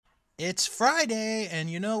It's Friday, and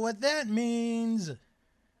you know what that means.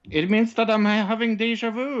 It means that I'm having deja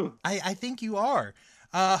vu. I think you are.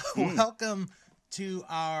 Mm. Welcome to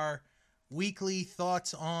our weekly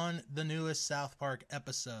thoughts on the newest South Park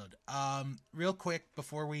episode. Real quick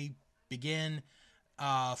before we begin,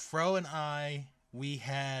 Fro and we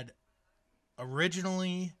had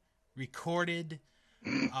originally recorded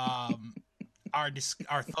um,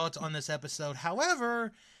 our thoughts on this episode.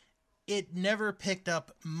 However, it never picked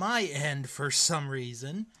up my end for some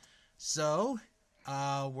reason. So,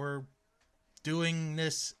 we're doing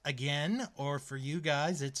this again, or for you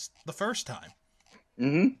guys, it's the first time.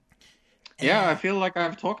 hmm Yeah, I And feel like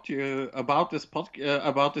I've talked to you about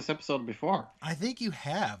about this episode before. I think you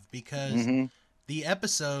have, because hmm the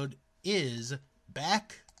episode is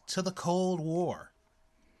Back to the Cold War.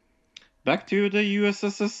 Back to the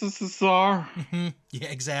USSR. Yeah,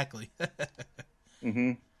 exactly.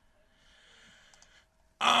 hmm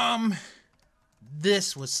um,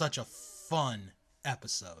 this was such a fun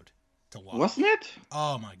episode to Wasn't watch. it?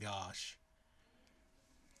 Oh my gosh.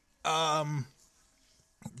 Um,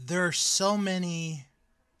 there are so many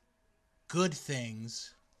good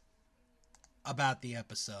things about the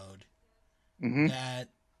episode hmm that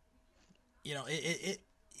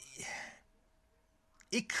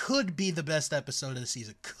it could be the best episode of the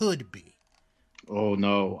season. Could be. Oh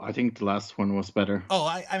no, I think the last one was better. Oh,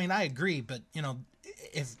 I mean, I agree, but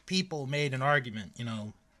if people made an argument,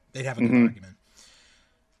 they'd have a good hmm argument.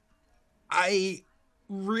 I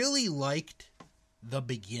really liked the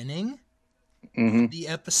beginning of hmm the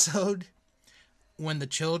episode when the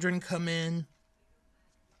children come in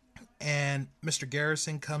and Mr.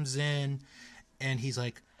 Garrison comes in and he's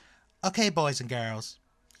like, "Okay, boys and girls,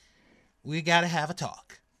 we got to have a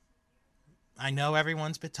talk. I know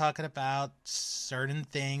everyone's been talking about certain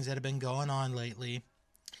things that have been going on lately.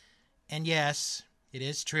 And yes, it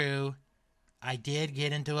is true. I did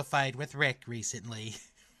get into a fight with Rick recently."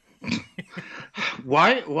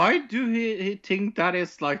 Why do he think that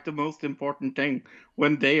is like the most important thing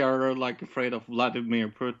when they are like afraid of Vladimir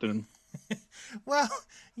Putin? Well,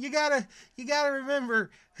 you gotta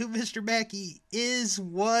remember who Mr. Mackey is.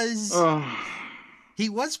 Oh, He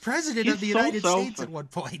was president he's of the so United States at selfish. one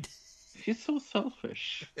point. He's so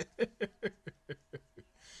selfish.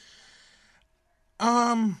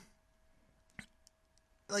 Um,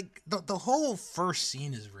 like the whole first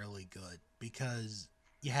scene is really good because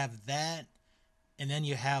you have that, and then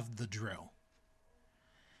you have the drill,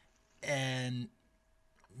 and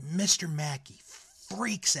Mr. Mackey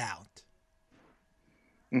freaks out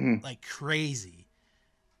hmm like crazy.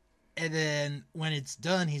 And then when it's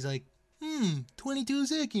done, he's like, 22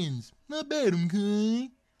 seconds. Not bad, okay?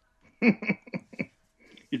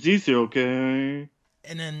 It's easy, okay?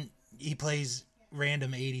 And then he plays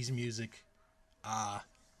random 80s music uh,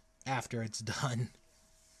 after it's done.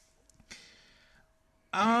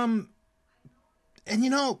 Um, and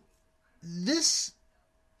this,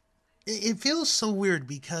 it feels so weird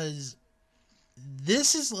because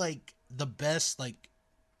this is like the best, like,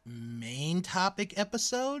 main topic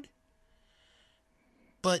episode,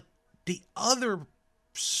 but the other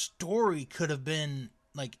story could have been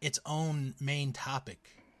like its own main topic,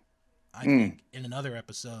 I Mm. think, in another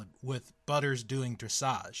episode with Butters doing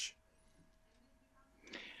dressage.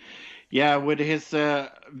 Yeah, with his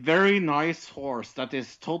very nice horse that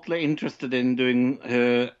is totally interested in doing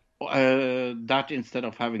that instead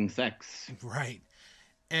of having sex. Right.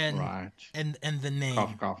 And Right. and the Cough,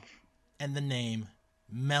 name cough. and the name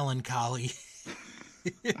Melancholy.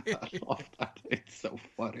 I love that. It's so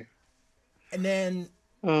funny. And then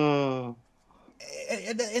Oh.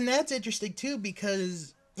 and that's interesting too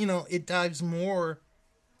because it dives more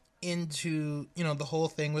into the whole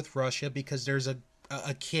thing with Russia because there's a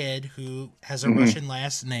kid who has a hmm Russian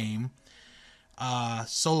last name,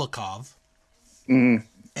 Solikov, hmm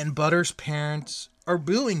and Butter's parents are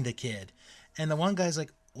booing the kid, and the one guy's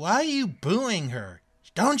like, "Why are you booing her?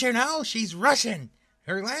 Don't you know she's Russian?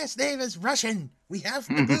 Her last name is Russian. We have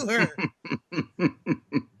to boo her."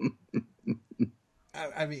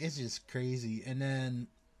 I mean, it's just crazy. And then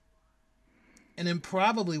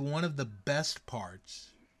probably one of the best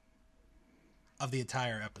parts of the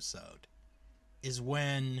entire episode is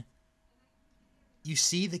when you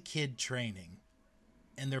see the kid training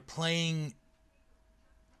and they're playing,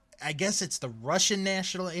 I guess it's the Russian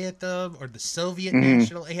national anthem or the Soviet hmm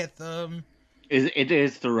national anthem, It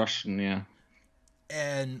is the Russian, yeah.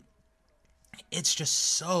 and it's just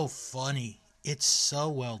so funny. It's so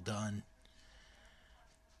well done.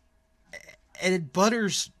 And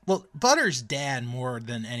Butters' dad more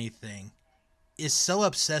than anything is so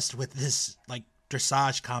obsessed with this like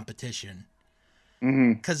dressage competition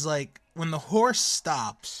Mm-hmm. Because, like, when the horse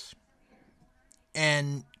stops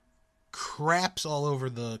and craps all over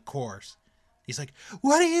the course, he's like,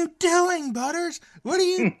 "What are you doing, Butters? What are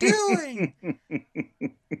you doing?"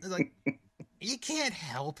 It's like, you can't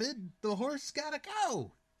help it. The horse gotta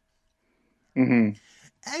go. Mm-hmm.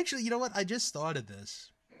 Actually, you know what? I just thought of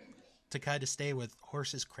this to kind of stay with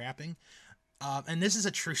horses crapping. And this is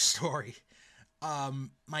a true story.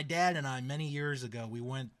 My dad and I, many years ago, we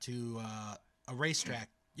went to a racetrack,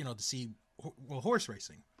 to see horse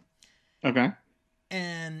racing. Okay.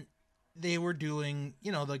 And they were doing,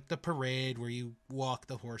 like the parade where you walk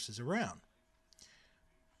the horses around.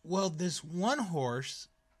 Well, this one horse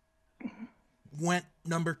went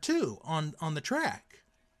number 2 on the track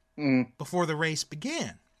before the race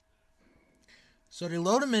began. So they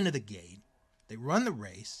load him into the gate, they run the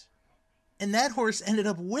race, and that horse ended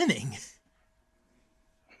up winning.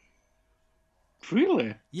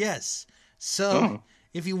 Really? Yes. So, Oh.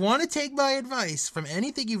 if you want to take my advice from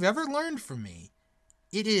anything you've ever learned from me,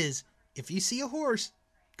 it is, if you see a horse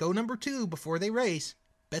go number 2 before they race,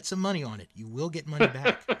 bet some money on it. You will get money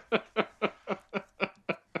back.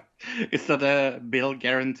 Is that a Bill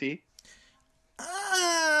guarantee?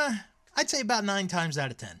 I'd say about 9 times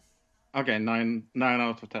out of 10. Okay, nine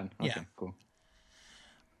out of 10. Okay, Yeah. cool.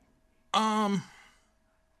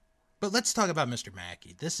 But let's talk about Mr.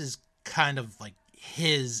 Mackey. This is kind of like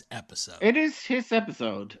his episode. It is his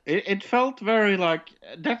episode. It felt very like,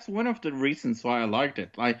 that's one of the reasons why I liked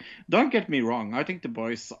it. Like, don't get me wrong, I think the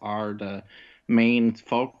boys are the main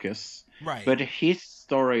focus. Right. But his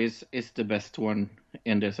story is the best one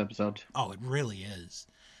in this episode. Oh, it really is.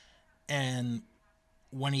 And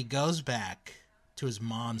when he goes back to his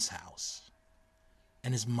mom's house,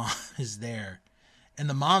 and his mom is there, and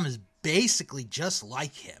the mom is basically just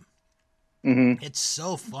like him. Mm-hmm. It's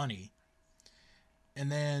so funny.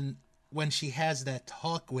 And then when she has that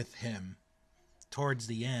talk with him towards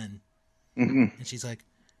the end, Mm-hmm. and she's like,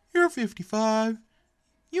 "You're 55.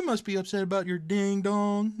 You must be upset about your ding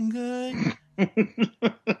dong, okay?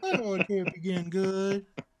 I know I can't begin good,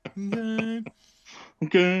 okay?"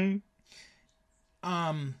 Okay.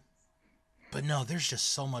 But no, there's just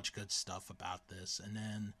so much good stuff about this. And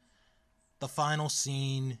then the final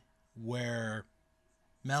scene where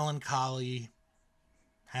Melancholy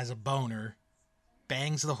has a boner,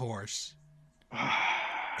 bangs the horse,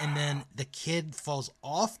 and then the kid falls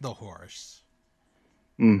off the horse.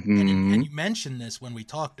 Mm-hmm. And you mentioned this when we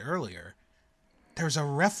talked earlier. There's a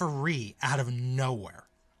referee out of nowhere.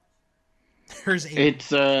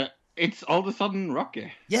 It's all of a sudden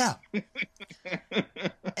Rocky. Yeah.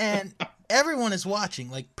 And everyone is watching.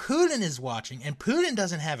 Like, Putin is watching, and Putin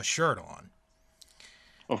doesn't have a shirt on.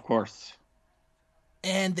 Of course.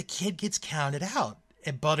 And the kid gets counted out,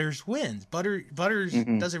 and Butters wins. Butters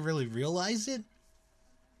doesn't really realize it.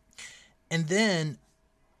 And then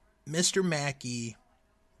Mr. Mackey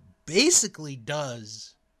basically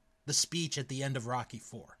does the speech at the end of Rocky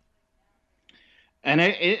 4. And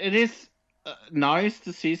it is nice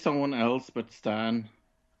to see someone else but Stan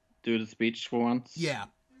do the speech for once. Yeah.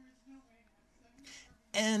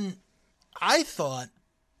 And I thought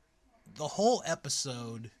the whole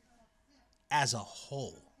episode as a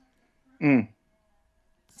whole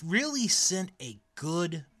really sent a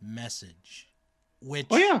good message,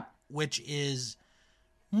 which is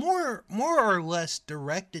more or less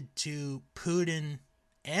directed to Putin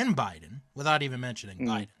and Biden, without even mentioning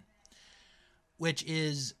Biden, which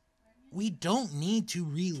is, we don't need to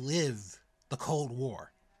relive the Cold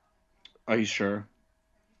War. Are you sure?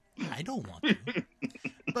 I don't want to.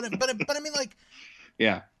 but I mean, like,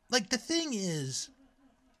 yeah. Like, the thing is,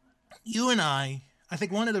 you and I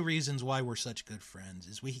think one of the reasons why we're such good friends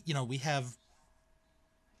is we have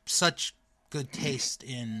such good taste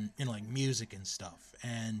in like music and stuff,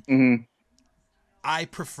 and I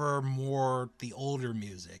prefer more the older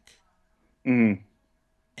music.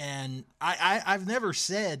 And I've never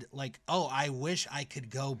said, like, oh, I wish I could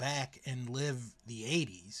go back and live the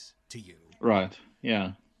 80s to you. Right,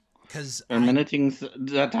 yeah. Because there are many things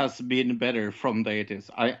that has been better from the 80s.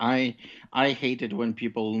 I hate it when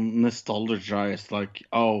people nostalgize, like,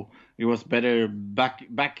 oh, it was better back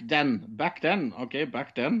then. Back then, okay,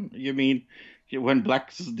 back then. You mean when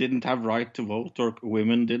blacks didn't have right to vote, or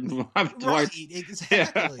women didn't have the right?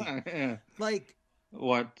 Exactly. Yeah. Like,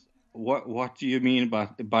 what do you mean by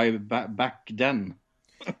back then?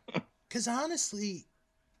 Because honestly,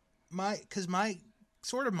 my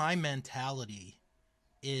mentality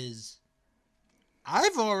is,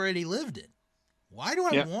 I've already lived it. Why do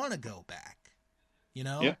I want to go back? You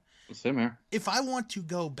know? Yeah, same here. If I want to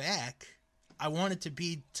go back, I want it to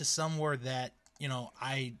be to somewhere that,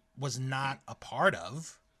 I was not a part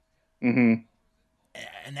of, Mm-hmm.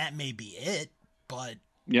 and that may be it. But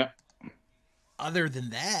Yeah. other than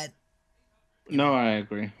that, you No, know, I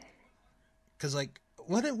agree. because like,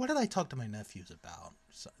 what did I talk to my nephews about?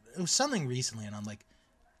 So, it was something recently, and I'm like,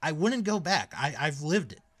 I wouldn't go back. I've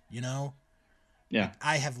lived it, you know. Yeah. Like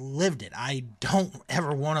I have lived it. I don't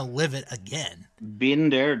ever want to live it again. Been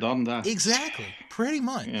there, done that. Exactly, pretty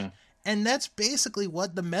much. Yeah. And that's basically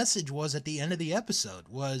what the message was at the end of the episode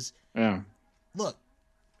was, Yeah. look,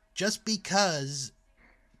 just because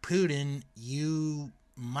Putin, you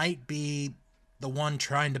might be the one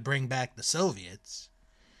trying to bring back the Soviets,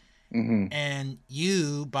 Mm-hmm. and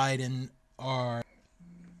you, Biden, are,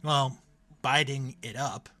 well, Bidening it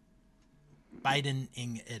up, I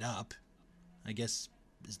guess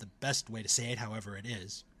is the best way to say it, however it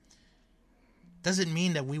is, doesn't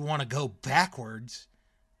mean that we want to go backwards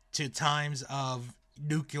to times of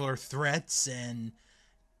nuclear threats and,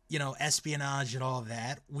 espionage and all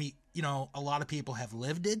that. A lot of people have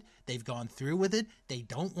lived it. They've gone through with it. They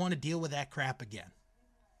don't want to deal with that crap again.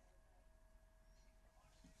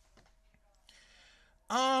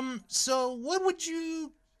 So what would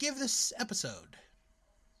you give this episode?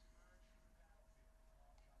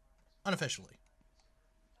 Unofficially.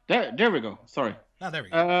 There we go. Sorry. Oh, there we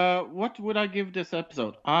go. What would I give this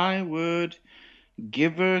episode? I would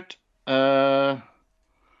give it.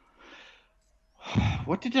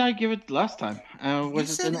 What did I give it last time? You Was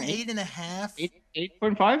it said an an 8.5.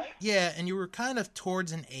 8.5 Yeah, and you were kind of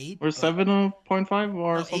towards an 8, or but 7.5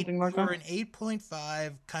 or no, 8. something like You were that? an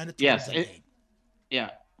 8.5, kind of towards Yes. an 8. Yeah.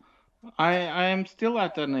 I am still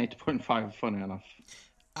at an 8.5. Funny enough.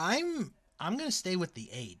 I'm gonna stay with the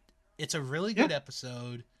 8. It's a really Yeah. good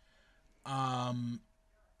episode.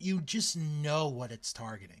 You just know what it's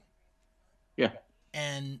targeting, Yeah.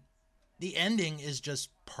 and the ending is just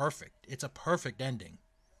perfect. It's a perfect ending.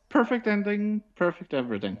 Perfect ending. Perfect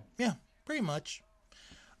everything. Yeah, pretty much.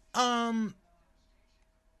 Um,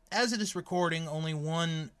 as it is recording, only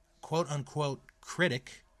one quote unquote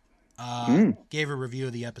critic gave a review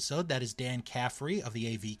of the episode. That is Dan Caffrey of the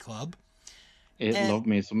AV Club. It And love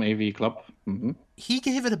me some AV Club. Mm-hmm. he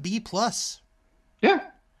gave it a B plus. Yeah.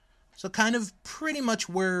 So kind of pretty much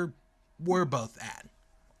where we're both at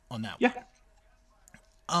on that Yeah. one.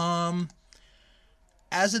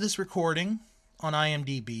 As it is recording on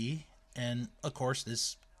IMDb, and of course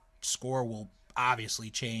this score will obviously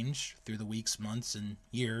change through the weeks, months, and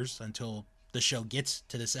years until the show gets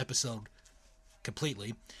to this episode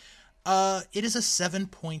completely. It is a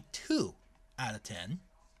 7.2 out of 10.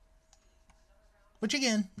 Which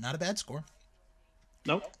again, not a bad score.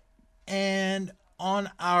 Nope. And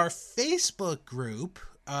on our Facebook group,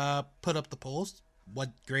 put up the polls.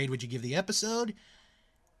 What grade would you give the episode?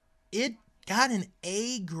 It got an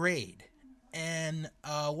A grade. And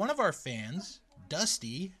one of our fans,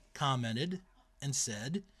 Dusty, commented and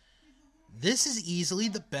said, "This is easily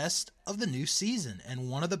the best of the new season and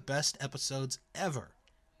one of the best episodes ever.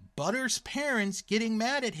 Butter's parents getting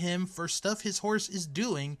mad at him for stuff his horse is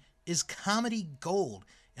doing is comedy gold,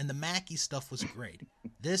 and the Mackie stuff was great.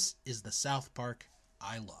 This is the South Park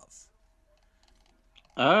I love."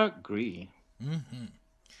 Agree.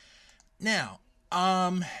 Now,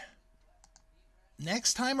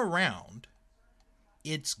 next time around,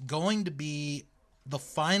 it's going to be the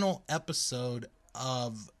final episode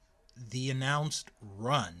of the announced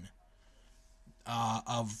run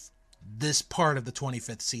of this part of the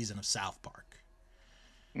 25th season of South Park.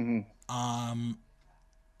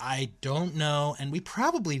 I don't know, and we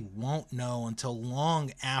probably won't know until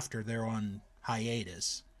long after they're on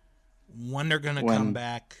hiatus, when they're going to come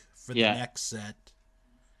back for the next set.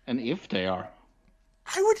 And if they are.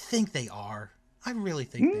 I would think they are. I really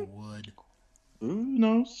think they would. Who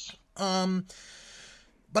knows?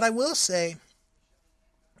 But I will say,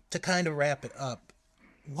 to kind of wrap it up,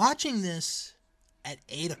 watching this at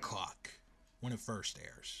 8 o'clock when it first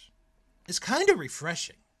airs is kind of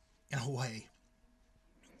refreshing in a way.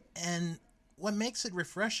 And what makes it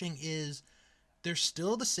refreshing is they're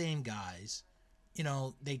still the same guys.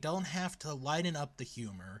 They don't have to lighten up the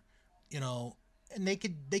humor, and they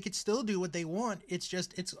could still do what they want. It's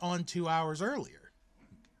just it's on 2 hours earlier.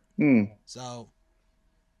 So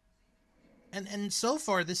and so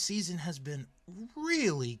far this season has been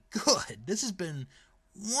really good. This has been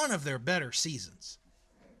one of their better seasons.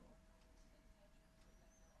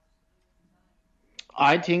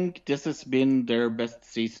 I think this has been their best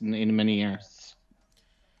season in many years.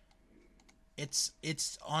 It's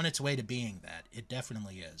on its way to being that. It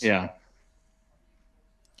definitely is. Yeah.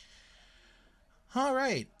 All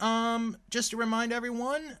right. Just to remind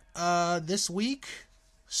everyone, this week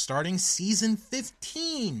starting season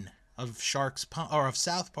 15 of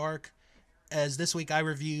South Park. As this week I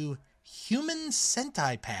review Human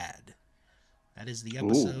Centipede. That is the Ooh,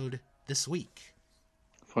 episode this week.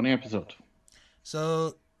 funny episode.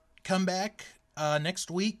 So come back next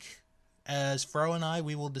week as Fro and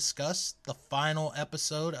we will discuss the final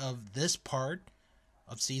episode of this part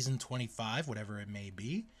of season 25, whatever it may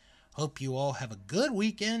be. Hope you all have a good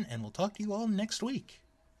weekend, and we'll talk to you all next week.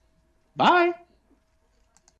 Bye.